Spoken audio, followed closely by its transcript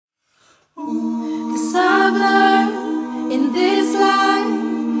I've learned in this life,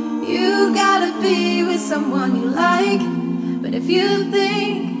 you gotta be with someone you like. But if you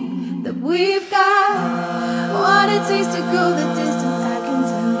think that we've got what it takes to go the distance, I can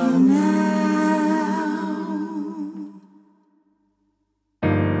tell you now.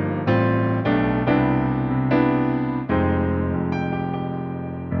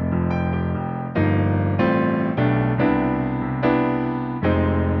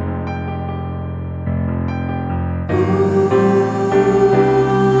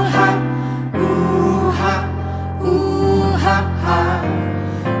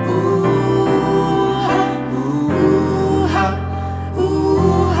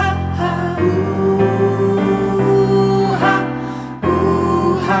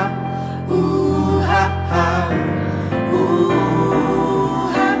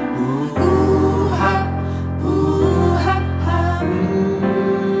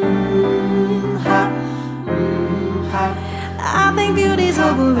 I think beauty's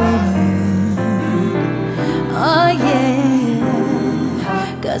overrated. Oh yeah,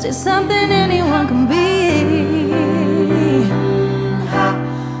 'cause it's something anyone can be.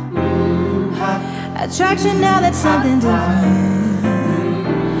 Attraction, now that's something different.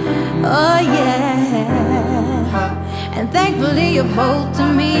 Oh yeah, and thankfully you're both to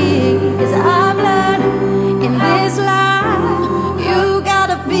me. 'Cause I've learned in this life, you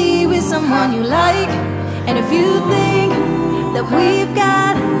gotta be with someone you like. And if you think that we've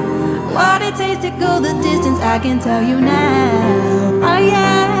got what it takes to go the distance, I can tell you now. Oh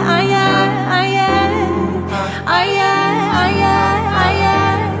yeah, oh yeah, oh yeah, oh yeah, oh yeah, oh yeah,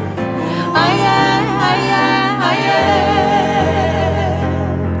 oh yeah, oh yeah, oh yeah.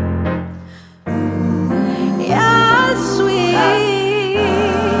 You're sweet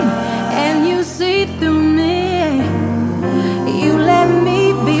and you see through me. You let me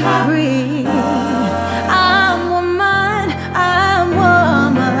be free.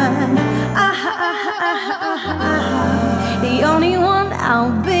 The only one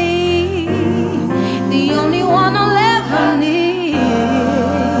I'll be, the only one I'll ever need,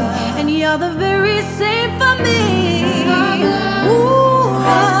 and you're the very same for me. Ooh,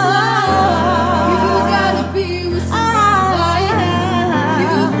 you gotta be with someone.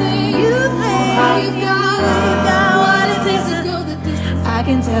 You think we've got what it takes to go the distance, I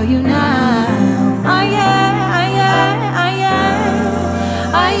can tell you now. Oh yeah.